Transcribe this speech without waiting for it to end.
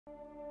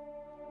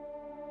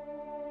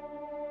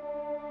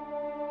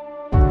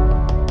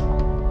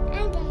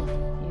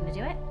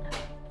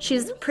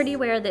She's pretty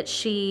aware that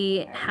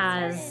she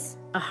has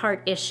a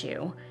heart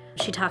issue.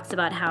 She talks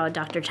about how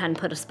Dr. Chen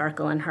put a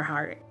sparkle in her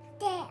heart.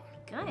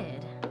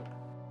 Good.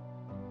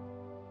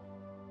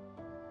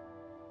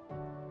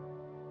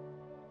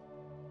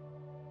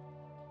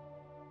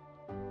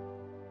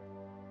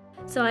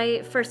 So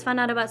I first found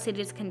out about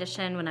Sadie's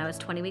condition when I was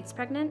 20 weeks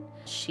pregnant.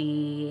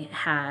 She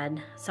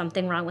had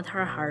something wrong with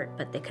her heart,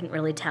 but they couldn't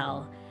really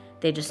tell.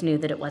 They just knew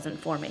that it wasn't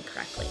forming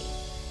correctly.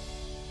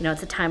 You know,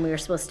 it's a time we were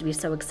supposed to be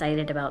so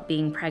excited about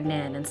being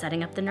pregnant and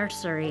setting up the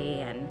nursery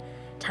and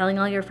telling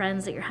all your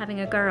friends that you're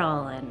having a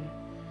girl, and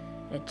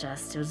it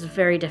was a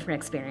very different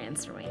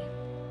experience for me.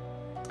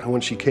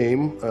 When she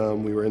came,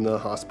 we were in the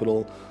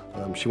hospital.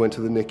 She went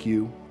to the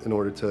NICU in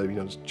order to,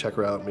 just check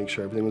her out, make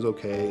sure everything was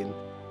okay. And,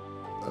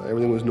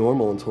 everything was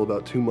normal until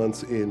about 2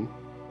 months in.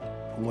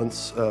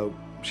 Once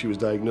she was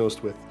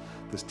diagnosed with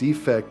this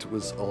defect, it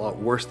was a lot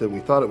worse than we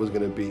thought it was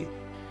going to be.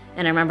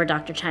 And I remember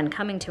Dr. Chen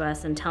coming to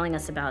us and telling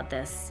us about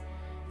this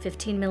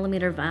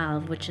 15-millimeter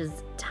valve, which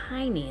is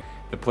tiny.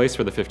 The place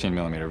for the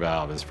 15-millimeter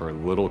valve is for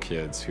little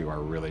kids who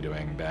are really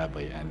doing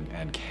badly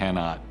and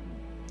cannot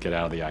get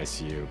out of the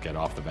ICU, get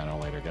off the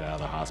ventilator, get out of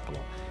the hospital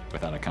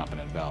without a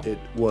competent valve. It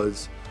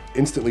was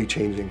instantly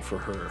changing for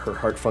her. Her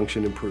heart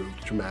function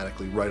improved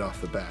dramatically right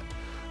off the bat.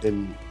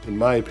 In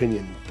my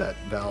opinion, that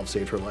valve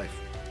saved her life.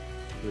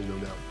 There's no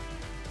doubt.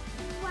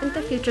 I think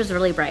the future's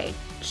really bright.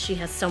 She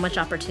has so much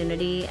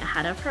opportunity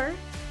ahead of her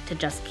to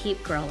just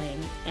keep growing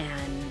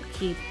and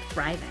keep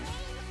thriving.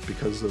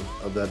 Because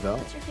of that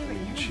valve.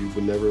 She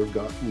would never have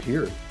gotten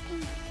here. It's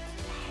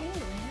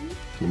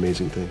an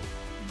amazing thing.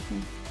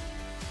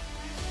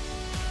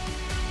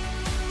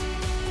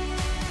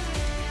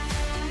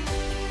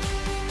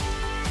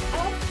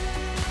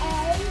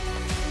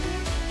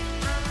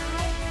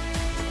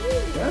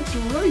 That's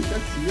right,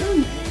 that's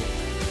yummy.